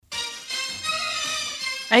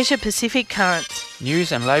Asia-Pacific Currents.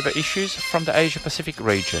 News and labour issues from the Asia-Pacific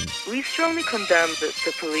region. We strongly condemn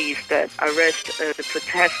the police that arrest the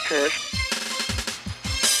protesters.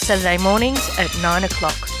 Saturday mornings at 9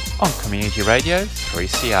 o'clock. On Community Radio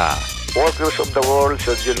 3CR. Workers of the world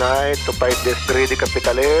should unite to fight this greedy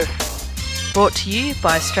capitalists. Brought to you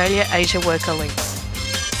by Australia Asia Worker Links.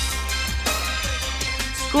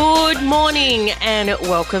 Good morning and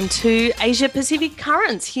welcome to Asia Pacific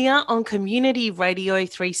Currents here on Community Radio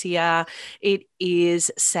 3CR. It is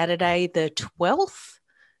Saturday the 12th?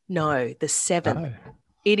 No, the 7th. Oh.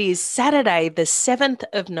 It is Saturday the 7th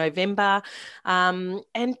of November.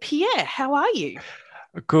 And Pierre, how are you?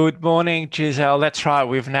 Good morning, Giselle. That's right.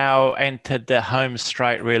 We've now entered the home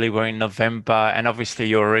straight, really. We're in November, and obviously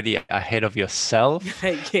you're already ahead of yourself.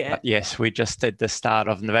 Yeah. But yes, we just did the start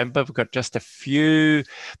of November. We've got just a few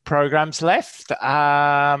programs left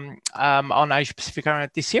on Asia Pacific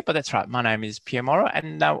Current this year, but that's right. My name is Pierre Morrow,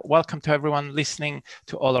 and welcome to everyone listening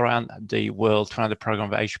to all around the world to another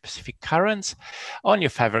program of Asia Pacific Currents on your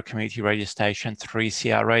favourite community radio station,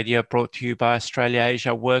 3CR Radio, brought to you by Australia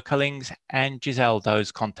Asia Worker Links and Giselle. Those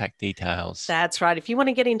contact details. That's right. If you want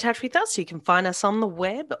to get in touch with us, you can find us on the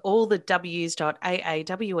web, all the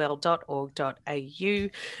w's.aawl.org.au.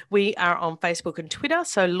 We are on Facebook and Twitter,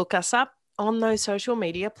 so look us up on those social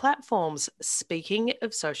media platforms. Speaking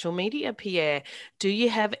of social media, Pierre, do you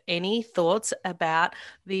have any thoughts about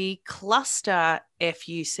the cluster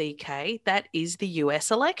FUCK that is the US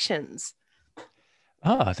elections?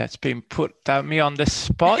 Oh, that's been put me on the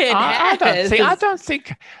spot. I don't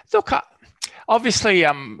think. Look, obviously,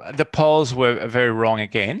 the polls were very wrong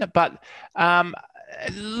again. But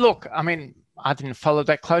look, I mean, I didn't follow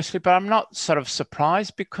that closely, but I'm not sort of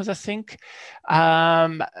surprised because I think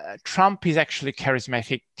Trump is actually a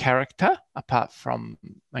charismatic character, apart from,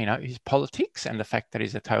 you know, his politics and the fact that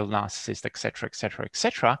he's a total narcissist, et cetera, et cetera, et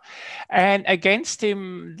cetera. And against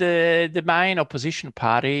him, the main opposition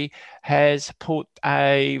party has put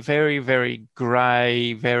a very, very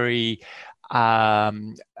grey, very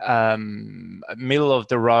middle of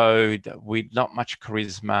the road with not much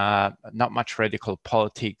charisma, not much radical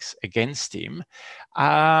politics against him.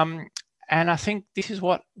 And I think this is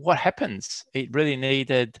what happens. It really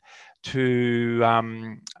needed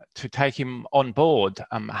to take him on board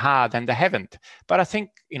hard, and they haven't. But I think,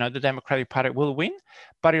 you know, the Democratic Party will win,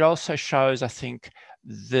 but it also shows, I think,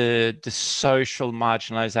 the social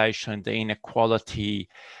marginalization, the inequality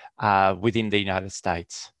within the United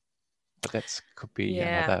States. But that could be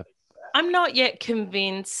another. I'm not yet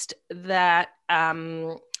convinced that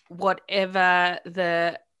whatever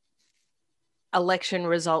the election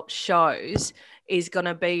result shows is going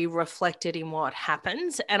to be reflected in what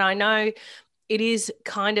happens. And I know it is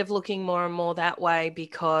kind of looking more and more that way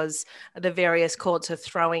because the various courts are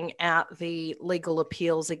throwing out the legal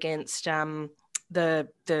appeals against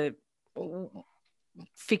the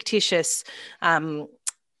fictitious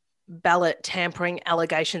ballot tampering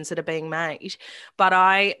allegations that are being made. But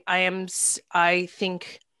I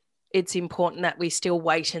think it's important that we still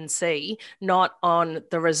wait and see, not on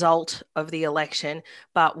the result of the election,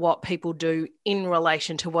 but what people do in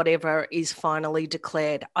relation to whatever is finally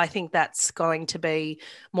declared. I think that's going to be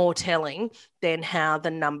more telling than how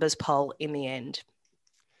the numbers poll in the end.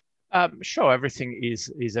 Sure, everything is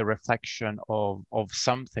a reflection of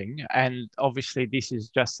something. And obviously this is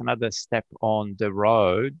just another step on the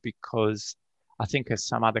road because I think, as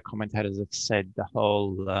some other commentators have said, the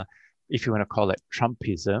whole, if you want to call it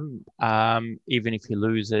Trumpism, even if he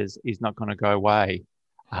loses, is not going to go away.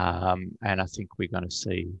 And I think we're going to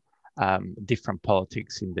see different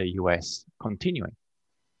politics in the US continuing.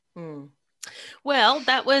 Mm. Well,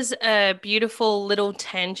 that was a beautiful little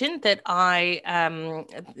tangent that I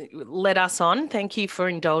led us on. Thank you for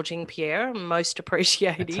indulging, Pierre. Most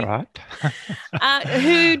appreciated. That's all right.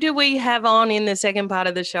 Who do we have on in the second part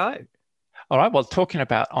of the show? All right. Well, talking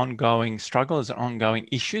about ongoing struggles and ongoing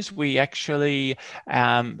issues, we actually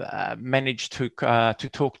managed to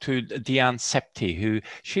talk to Dian Septi,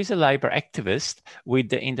 she's a labour activist with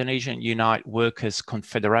the Indonesian Unite Workers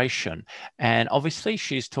Confederation. And obviously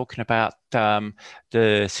she's talking about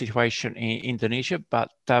the situation in Indonesia, but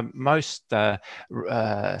most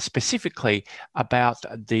specifically about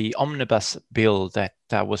the omnibus bill that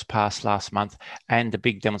was passed last month and the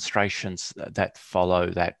big demonstrations that follow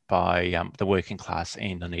that by the working class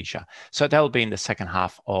in Indonesia. So that'll be in the second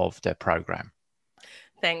half of the program.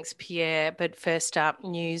 Thanks, Pierre. But first up,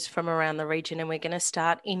 news from around the region, and we're going to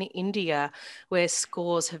start in India, where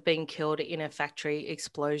scores have been killed in a factory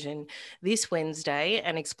explosion. This Wednesday,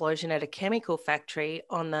 an explosion at a chemical factory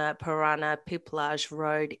on the Purana Pipalaj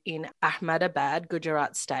Road in Ahmedabad,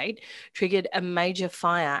 Gujarat state, triggered a major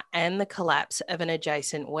fire and the collapse of an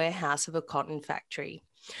adjacent warehouse of a cotton factory.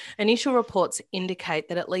 Initial reports indicate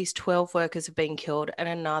that at least 12 workers have been killed and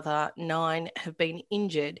another 9 have been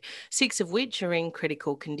injured, 6 of which are in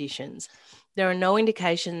critical conditions. There are no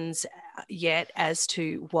indications yet as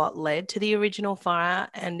to what led to the original fire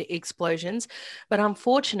and explosions, but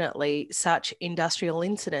unfortunately, such industrial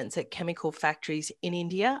incidents at chemical factories in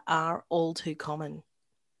India are all too common.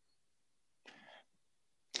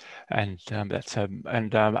 And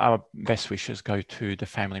our best wishes go to the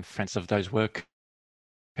family and friends of those workers.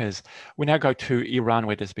 We now go to Iran,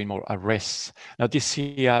 where there's been more arrests. Now, this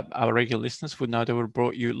year, our regular listeners would know that we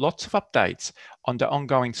brought you lots of updates on the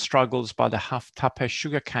ongoing struggles by the Haftape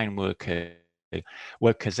sugarcane workers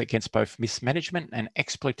against both mismanagement and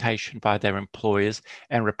exploitation by their employers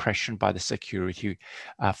and repression by the security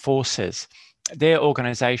forces. Their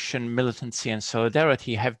organisation, militancy and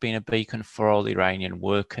solidarity have been a beacon for all Iranian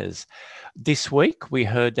workers. This week, we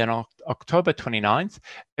heard that on October 29th,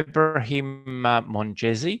 Ibrahim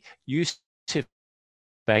Monjezi, Yusuf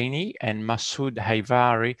Baini and Masoud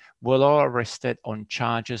Hayvari were all arrested on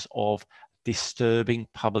charges of disturbing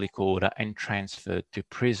public order and transferred to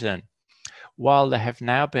prison. While they have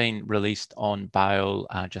now been released on bail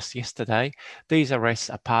just yesterday, these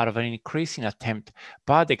arrests are part of an increasing attempt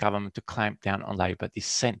by the government to clamp down on Labour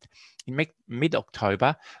dissent. In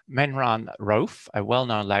mid-October, Menran Rauf, a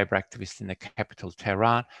well-known Labour activist in the capital,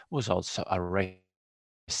 Tehran, was also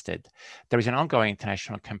arrested. There is an ongoing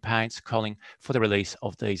international campaign calling for the release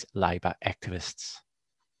of these Labour activists.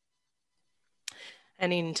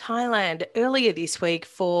 And in Thailand, earlier this week,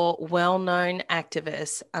 4 well-known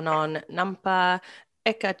activists, Anon Nampa,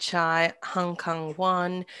 Ekachai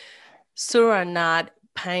Hangkangwan, Suranat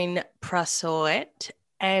Pain Prasoet,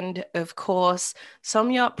 and of course,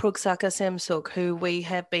 Somyot Pruksaka Semsuk, who we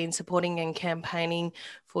have been supporting and campaigning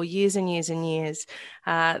for years and years and years.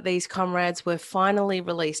 These comrades were finally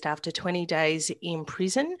released after 20 days in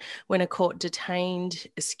prison when a court denied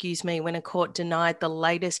the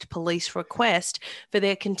latest police request for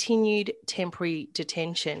their continued temporary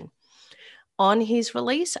detention. On his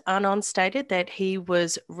release, Anon stated that he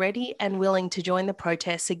was ready and willing to join the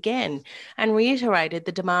protests again and reiterated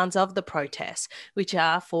the demands of the protests, which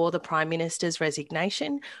are for the Prime Minister's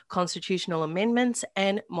resignation, constitutional amendments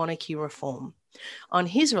and monarchy reform. On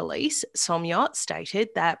his release, Somyot stated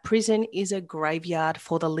that prison is a graveyard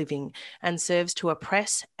for the living and serves to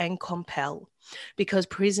oppress and compel, because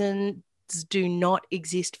prison do not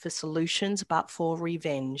exist for solutions but for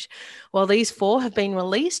revenge. While these 4 have been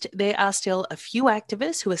released, there are still a few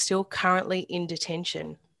activists who are still currently in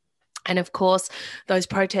detention. And of course, those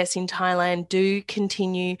protests in Thailand do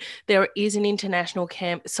continue. There is an international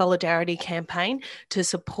solidarity campaign to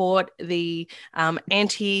support the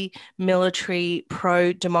anti-military,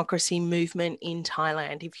 pro-democracy movement in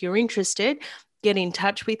Thailand. If you're interested, get in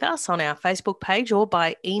touch with us on our Facebook page or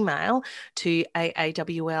by email to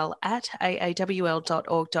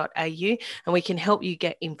aawl@aawl.org.au, and we can help you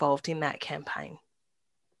get involved in that campaign.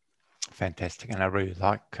 Fantastic. And I really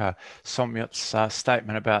like Somyot's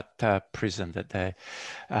statement about prison, that they're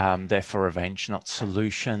there for revenge, not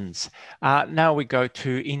solutions. Now we go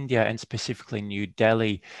to India, and specifically New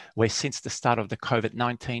Delhi, where since the start of the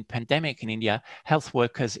COVID-19 pandemic in India, health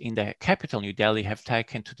workers in the capital, New Delhi, have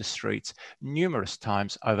taken to the streets numerous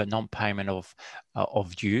times over non-payment of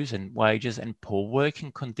dues and wages and poor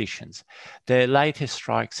working conditions. Their latest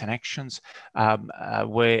strikes and actions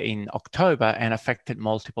were in October and affected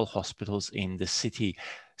multiple hospitals in the city.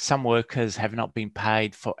 Some workers have not been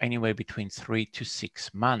paid for anywhere between 3 to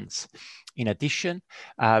 6 months. In addition,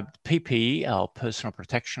 PPE, or personal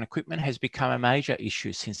protection equipment, has become a major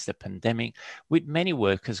issue since the pandemic, with many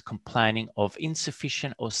workers complaining of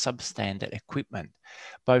insufficient or substandard equipment.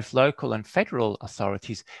 Both local and federal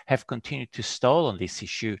authorities have continued to stall on this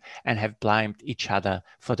issue and have blamed each other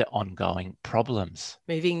for the ongoing problems.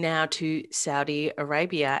 Moving now to Saudi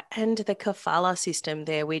Arabia and the kafala system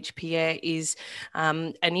there, which, Pierre, is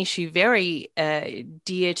an issue very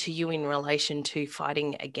dear to you in relation to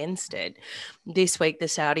fighting against it. This week, the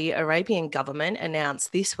Saudi Arabian government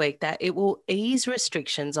announced this week that it will ease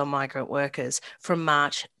restrictions on migrant workers from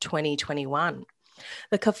March 2021.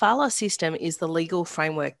 The kafala system is the legal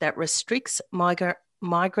framework that restricts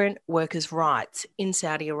migrant workers' rights in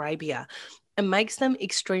Saudi Arabia and makes them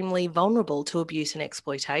extremely vulnerable to abuse and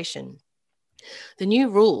exploitation. The new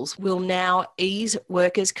rules will now ease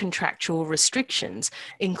workers' contractual restrictions,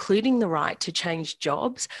 including the right to change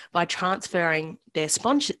jobs by transferring their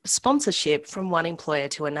sponsorship from one employer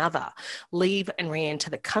to another, leave and re-enter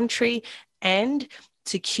the country, and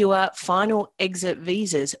secure final exit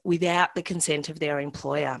visas without the consent of their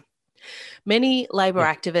employer. Many Labor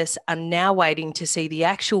activists are now waiting to see the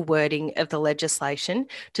actual wording of the legislation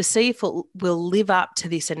to see if it will live up to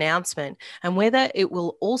this announcement and whether it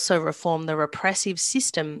will also reform the repressive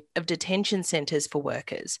system of detention centres for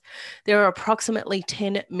workers. There are approximately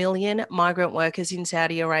 10 million migrant workers in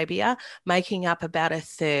Saudi Arabia, making up about a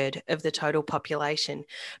third of the total population.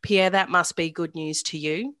 Pierre, that must be good news to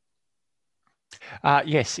you.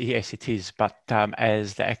 Yes, it is. But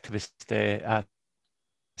as the activists there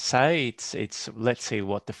say, it's let's see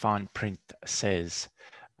what the fine print says.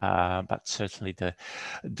 But certainly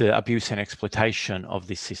the abuse and exploitation of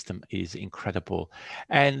this system is incredible.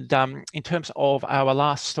 And in terms of our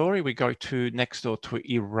last story, we go to next door to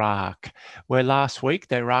Iraq, where last week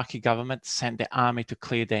the Iraqi government sent the army to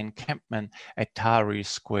clear the encampment at Tahrir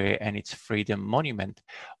Square and its Freedom Monument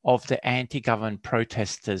of the anti-government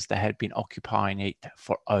protesters that had been occupying it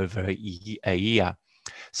for over a year.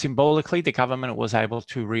 Symbolically, the government was able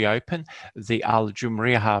to reopen the Al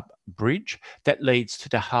Jumriha bridge that leads to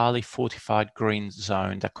the highly fortified green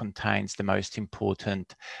zone that contains the most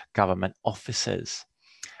important government offices.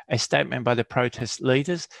 A statement by the protest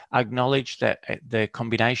leaders acknowledged that the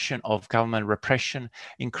combination of government repression,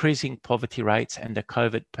 increasing poverty rates, and the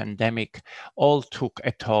COVID pandemic all took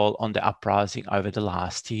a toll on the uprising over the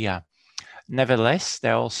last year. Nevertheless, they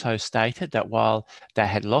also stated that while they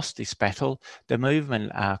had lost this battle, the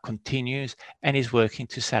movement continues and is working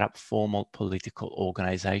to set up formal political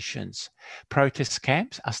organizations. Protest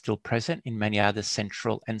camps are still present in many other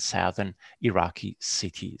central and southern Iraqi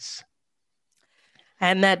cities.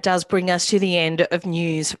 And that does bring us to the end of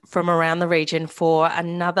news from around the region for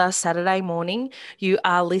another Saturday morning. You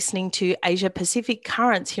are listening to Asia Pacific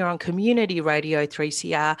Currents here on Community Radio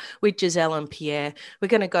 3CR with Giselle and Pierre. We're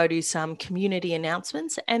going to go to some community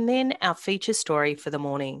announcements and then our feature story for the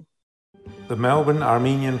morning. The Melbourne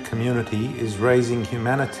Armenian community is raising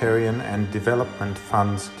humanitarian and development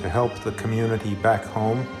funds to help the community back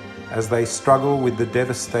home as they struggle with the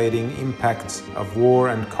devastating impacts of war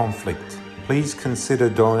and conflict. Please consider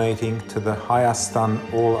donating to the Hayastan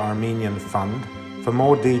All Armenian Fund. For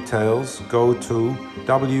more details, go to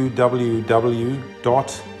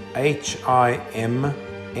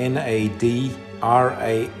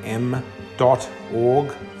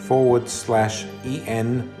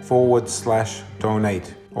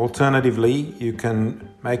Alternatively, you can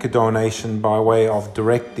make a donation by way of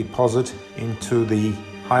direct deposit into the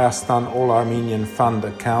Hayastan All Armenian Fund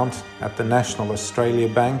account at the National Australia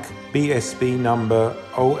Bank, BSB number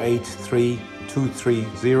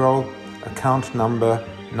 083230, account number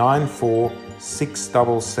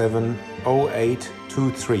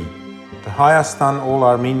 94677823. The Hayastan All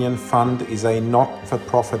Armenian Fund is a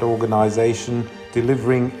not-for-profit organisation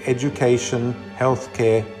delivering education,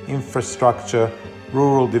 healthcare, infrastructure,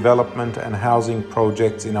 rural development and housing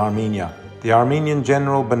projects in Armenia. The Armenian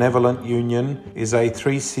General Benevolent Union is a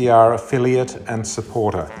 3CR affiliate and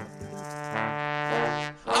supporter.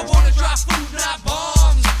 I want to drop food, not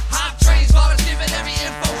bombs. Hot trains, volunteering every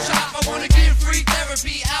info shop. I want to give free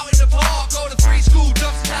therapy out in the park. Go to 3 school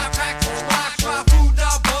dumps, not practice rock. Drop food,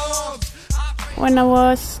 not bombs. When I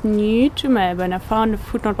was new to Melbourne, I found a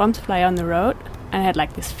Food Not Bombs flyer on the road and I had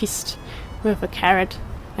like this fist with a carrot,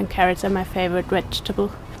 and carrots are my favorite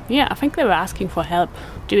vegetable. Yeah, I think they were asking for help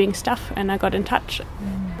doing stuff and I got in touch.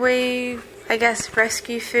 We, I guess,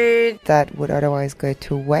 rescue food that would otherwise go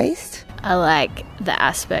to waste. I like the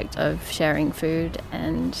aspect of sharing food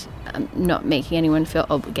and not making anyone feel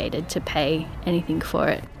obligated to pay anything for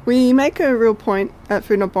it. We make a real point at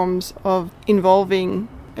Food Not Bombs of involving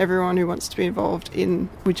everyone who wants to be involved in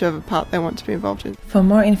whichever part they want to be involved in. For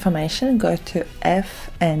more information, go to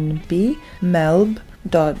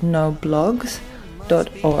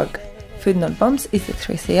fnbmelb.noblogs.org. Food Not Bombs is a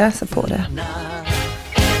 3CR supporter.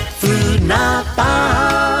 Food Not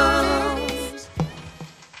Bombs.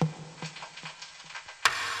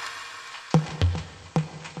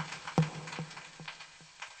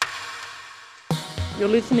 You're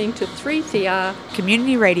listening to 3CR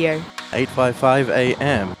Community Radio 855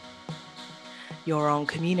 AM. You're on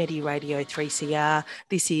Community Radio 3CR.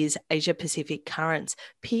 This is Asia Pacific Currents.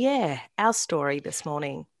 Pierre, our story this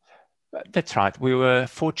morning. That's right. We were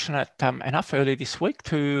fortunate enough early this week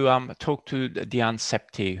to talk to Diane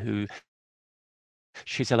Septi, who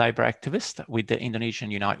She's a labour activist with the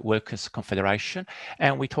Indonesian Unite Workers Confederation,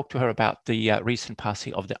 and we talked to her about the recent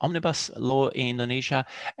passing of the Omnibus Law in Indonesia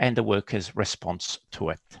and the workers' response to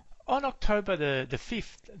it. On October the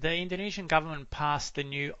 5th, the Indonesian government passed the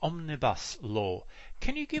new Omnibus Law.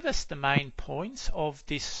 Can you give us the main points of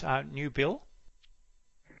this new bill?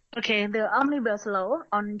 Okay, the Omnibus Law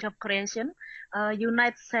on job creation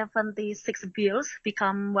unites 76 bills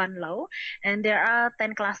become one law, and there are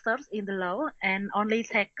 10 clusters in the law, and only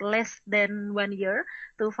take less than 1 year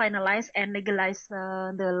to finalize and legalize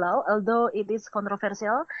the law, although it is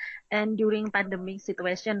controversial and during pandemic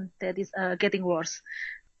situation that is getting worse.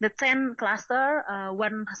 The 10 cluster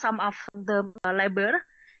want some of the labor,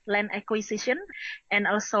 land acquisition, and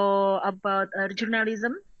also about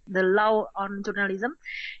journalism, the law on journalism.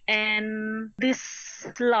 And this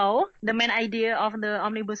law, the main idea of the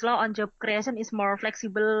Omnibus Law on job creation is more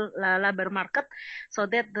flexible labor market, so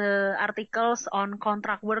that the articles on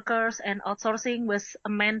contract workers and outsourcing was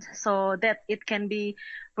amended so that it can be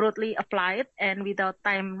broadly applied and without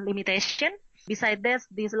time limitation. Besides that,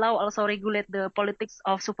 this law also regulates the politics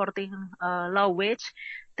of supporting low wage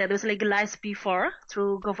that was legalized before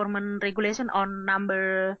through government regulation on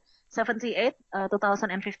number 78,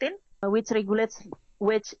 2015, which regulates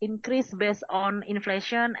wage increase based on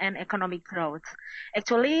inflation and economic growth.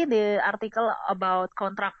 Actually, the article about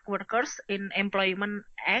contract workers in Employment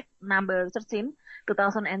Act number 13,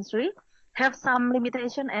 2003, have some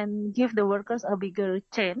limitation and give the workers a bigger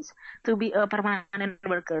chance to be a permanent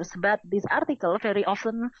workers. But this article very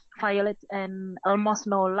often violates and almost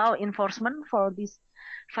no law enforcement for this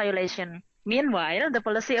violation. Meanwhile, the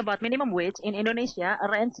policy about minimum wage in Indonesia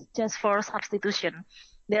arranged just for substitution.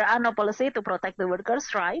 There are no policy to protect the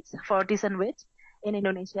workers' rights for decent wage in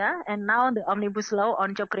Indonesia, and now the Omnibus Law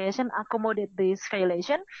on job creation accommodate this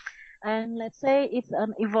violation. And let's say it's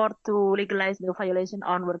an effort to legalize the violation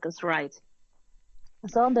on workers' rights.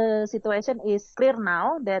 So the situation is clear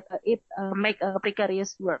now that it make a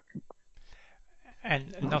precarious work.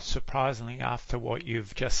 And not surprisingly, after what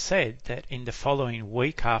you've just said, that in the following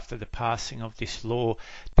week after the passing of this law,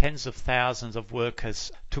 tens of thousands of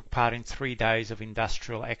workers took part in 3 days of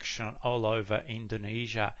industrial action all over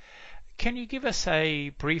Indonesia. Can you give us a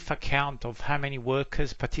brief account of how many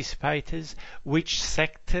workers participated, which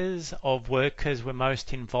sectors of workers were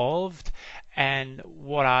most involved, and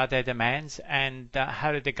what are their demands, and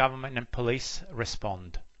how did the government and police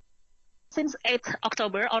respond? Since 8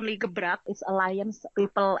 October, only Gebrak, its alliance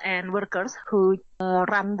people and workers who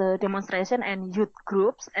run the demonstration, and youth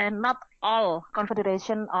groups, and not all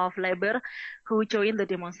Confederation of Labor who joined the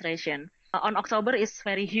demonstration. On October is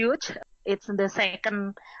very huge. It's the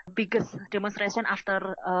second biggest demonstration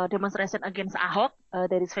after demonstration against Ahok.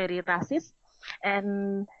 That is very racist.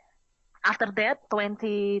 And after that,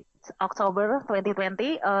 20 October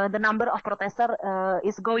 2020, the number of protesters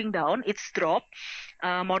is going down. It's dropped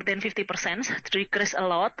more than 50%, decreased a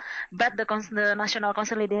lot. But the national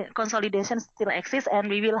consolidation still exists, and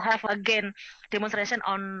we will have again demonstration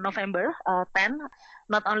on November 10.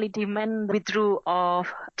 Not only demand withdrawal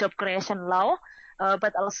of job creation law,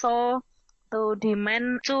 but also to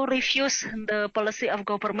demand to refuse the policy of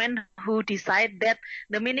government who decide that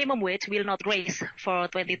the minimum wage will not raise for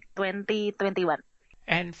 2020-21.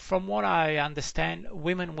 And from what I understand,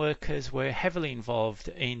 women workers were heavily involved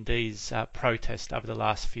in these protests over the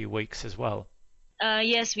last few weeks as well.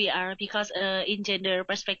 Yes, we are, because in gender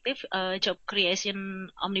perspective, job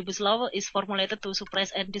creation omnibus law is formulated to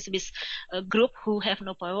suppress and dismiss a group who have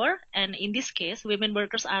no power. And in this case, women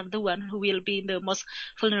workers are the one who will be the most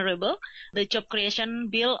vulnerable. The job creation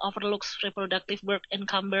bill overlooks reproductive work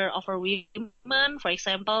encumber over women. For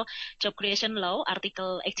example, job creation law,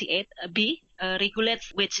 Article 88B,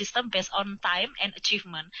 regulates wage system based on time and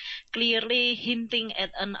achievement, clearly hinting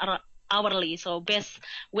at an hourly, so base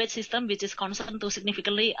wage system, which is concerned to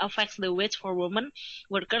significantly affects the wage for women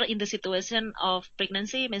worker in the situation of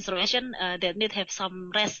pregnancy, menstruation, that need have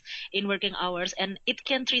some rest in working hours, and it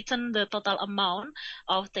can threaten the total amount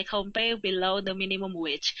of take-home pay below the minimum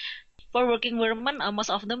wage. For working women, most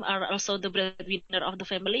of them are also the breadwinner of the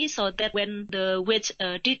family, so that when the wage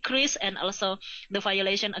decrease and also the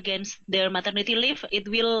violation against their maternity leave, it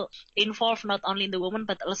will involve not only the woman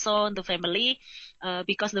but also the family,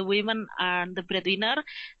 because the women are the breadwinner,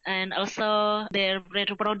 and also their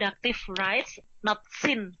reproductive rights not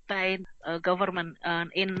seen by government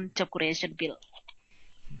in job creation bill.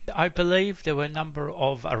 I believe there were a number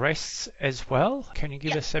of arrests as well. Can you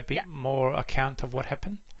give us a bit more account of what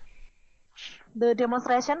happened? the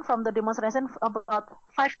demonstration, about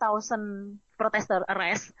 5,000 protesters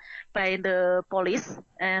arrested by the police,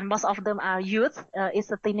 and most of them are youth.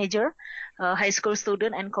 It's a teenager, high school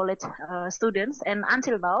student, and college students. And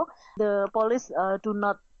until now, the police do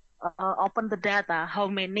not open the data, how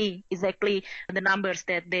many exactly the numbers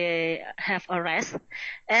that they have arrested.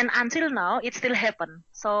 And until now, it still happen.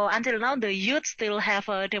 So until now, the youth still have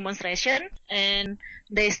a demonstration, and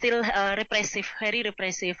they still repressive, very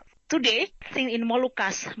repressive. Today, I think in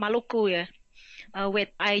Maluku,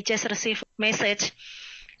 I just received message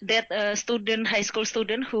that high school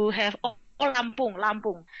student who have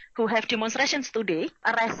Lampung, who have demonstrations today,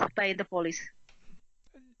 arrested by the police.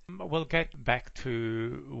 We'll get back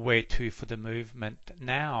to where to for the movement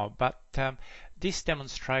now, but this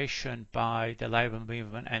demonstration by the Labour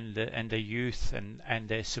movement and the youth and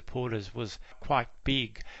their supporters was quite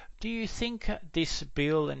big. Do you think this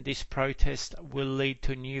bill and this protest will lead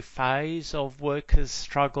to a new phase of workers'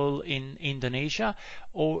 struggle in Indonesia,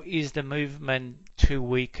 or is the movement too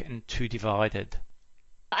weak and too divided?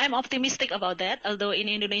 I'm optimistic about that, although in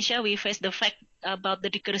Indonesia we face the fact about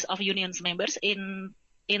the decrease of unions members. In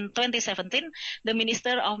 2017, the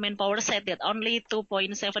Minister of Manpower said that only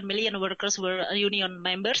 2.7 million workers were union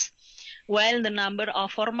members, while the number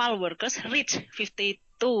of formal workers reached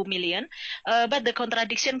 52 million. But the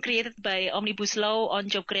contradiction created by Omnibus Law on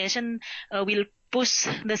job creation will push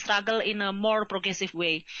the struggle in a more progressive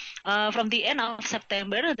way. From the end of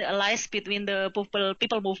September, the alliance between the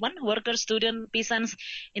people movement, workers, students, peasants,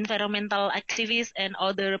 environmental activists, and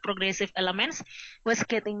other progressive elements was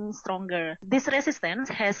getting stronger. This resistance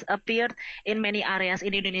has appeared in many areas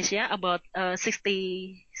in Indonesia, about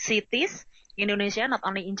 60 cities in Indonesia, not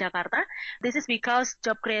only in Jakarta. This is because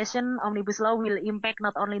job creation Omnibus Law will impact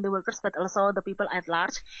not only the workers but also the people at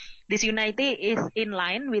large. This unity is in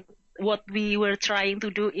line with what we were trying to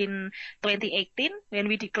do in 2018 when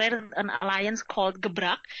we declared an alliance called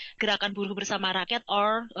GEBRAK, Gerakan Buruh Bersama Rakyat,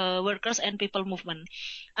 or Workers and People Movement.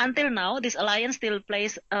 Until now, this alliance still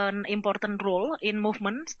plays an important role in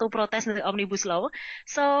movements to protest the Omnibus Law.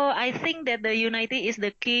 So I think that the unity is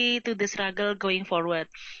the key to the struggle going forward.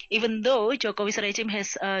 Even though Jokowi's regime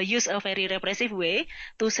has used a very repressive way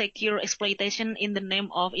to secure exploitation in the name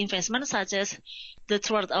of investment, such as the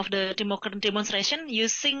thwart of the demonstration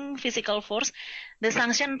using physical force, the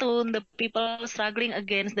sanction to the people struggling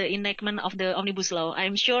against the enactment of the Omnibus Law.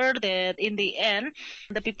 I'm sure that in the end,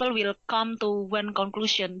 the people will come to one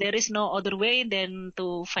conclusion. There is no other way than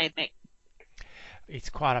to fight back. It's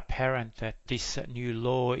quite apparent that this new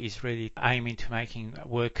law is really aiming to making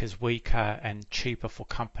workers weaker and cheaper for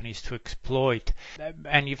companies to exploit.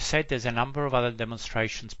 And you've said there's a number of other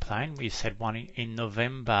demonstrations planned. We said one in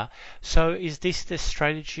November. So is this the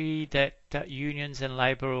strategy that unions and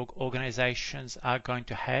labour organisations are going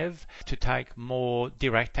to have to take more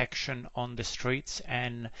direct action on the streets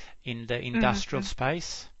and in the industrial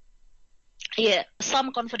space? Yeah,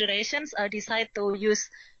 some confederations decide to use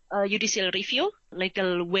judicial review,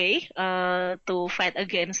 legal way to fight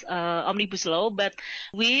against Omnibus Law, but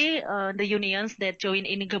we, the unions that join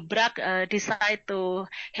in GEBRAK, decide to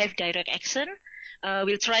have direct action.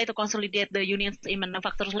 We'll try to consolidate the unions in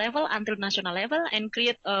manufacturers level until national level and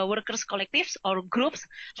create workers collectives or groups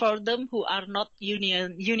for them who are not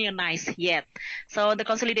unionized yet. So the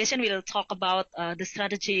consolidation will talk about the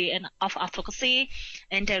strategy and of advocacy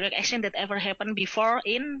and direct action that ever happened before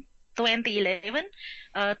in 2011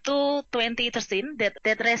 to 2013 that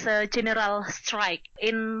there's a general strike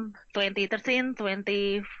in 2013,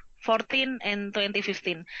 2014 and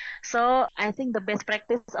 2015. So I think the best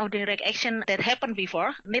practice of direct action that happened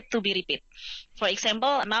before need to be repeated. For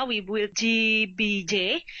example, now we will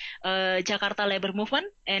GBJ, Jakarta Labor Movement,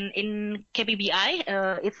 and in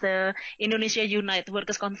KPBI, it's the Indonesia Unite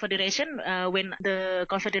Workers Confederation. When the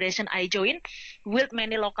confederation I joined, with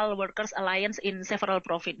many local workers alliance in several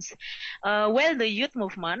provinces. While the youth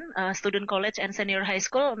movement, student college and senior high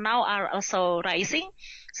school now are also rising.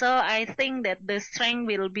 So I think that the strength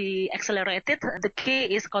will be accelerated. The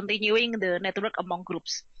key is continuing the network among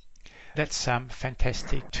groups. That's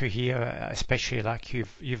fantastic to hear, especially like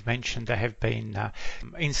you've mentioned, there have been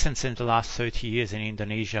instances in the last 30 years in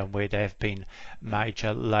Indonesia where there have been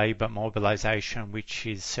major labour mobilisation, which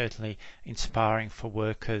is certainly inspiring for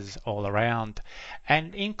workers all around.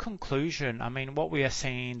 And in conclusion, I mean, what we are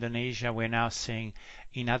seeing in Indonesia, we're now seeing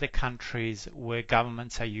in other countries where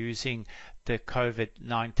governments are using the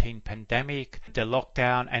COVID-19 pandemic, the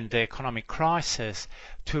lockdown and the economic crisis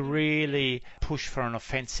to really push for an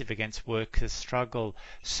offensive against workers' struggle.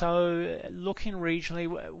 So looking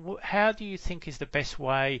regionally, how do you think is the best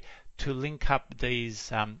way to link up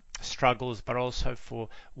these struggles, but also for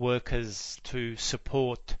workers to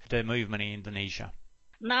support the movement in Indonesia?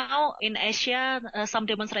 Now in Asia, some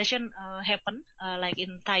demonstration happen, like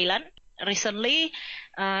in Thailand recently,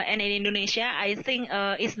 and in Indonesia. I think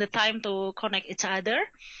it's the time to connect each other,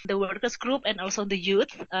 the workers group and also the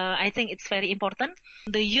youth. I think it's very important.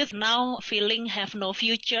 The youth now feeling have no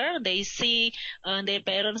future. They see their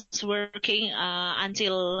parents working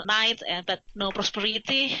until night, but no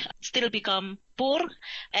prosperity, still become poor.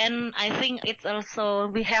 And I think it's also,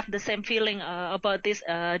 we have the same feeling about this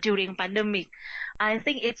during pandemic. I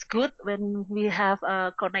think it's good when we have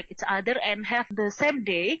connect each other and have the same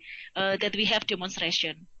day that we have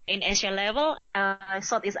demonstration. In Asia level,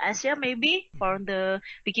 Southeast Asia maybe for the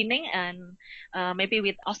beginning, and maybe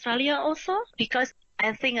with Australia also, because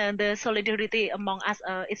I think the solidarity among us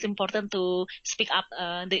is important to speak up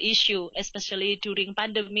the issue, especially during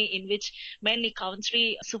pandemic in which many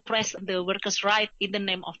countries suppress the workers' right in the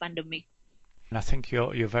name of pandemic. And I think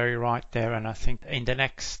you're very right there. And I think in the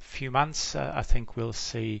next few months, I think we'll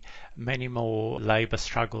see many more labour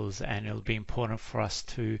struggles, and it'll be important for us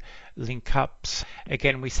to link up.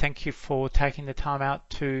 Again, we thank you for taking the time out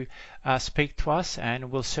to speak to us, and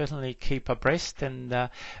we'll certainly keep abreast. And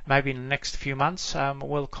maybe in the next few months,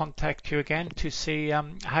 we'll contact you again to see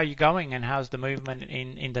how you're going and how's the movement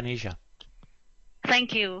in Indonesia.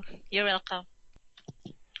 Thank you. You're welcome.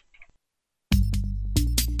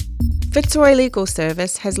 Fitzroy Legal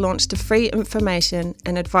Service has launched a free information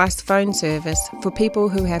and advice phone service for people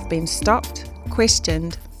who have been stopped,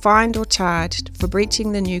 questioned, fined or charged for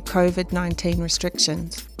breaching the new COVID-19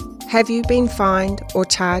 restrictions. Have you been fined or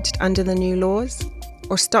charged under the new laws?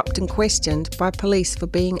 Or stopped and questioned by police for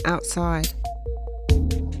being outside?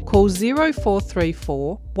 Call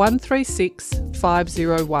 0434 136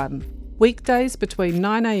 501. Weekdays between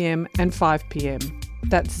 9am and 5pm.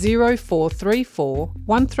 That's 0434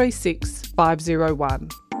 136 501.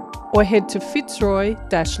 Or head to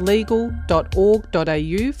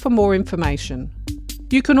fitzroy-legal.org.au for more information.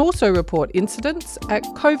 You can also report incidents at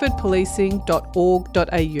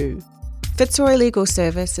covidpolicing.org.au. Fitzroy Legal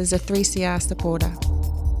Service is a 3CR supporter.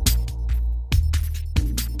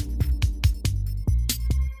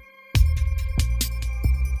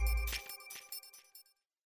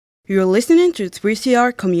 You're listening to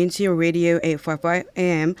 3CR Community Radio 855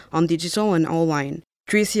 AM on digital and online.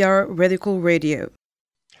 3CR Radical Radio.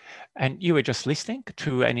 And you were just listening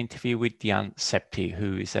to an interview with Dian Septi,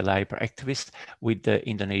 who is a labour activist with the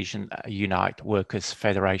Indonesian Unite Workers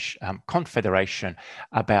Confederation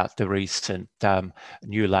about the recent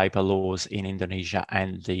new labour laws in Indonesia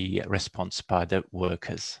and the response by the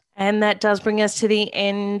workers. And that does bring us to the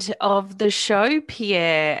end of the show,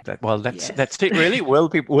 Pierre. That's it, really. We'll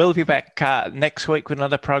be back next week with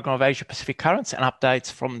another program of Asia Pacific Currents and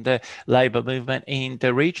updates from the labour movement in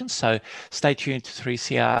the region. So stay tuned to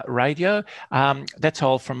 3CR Radio. That's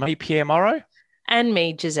all from me, Pierre Morrow. And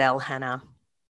me, Giselle Hanna.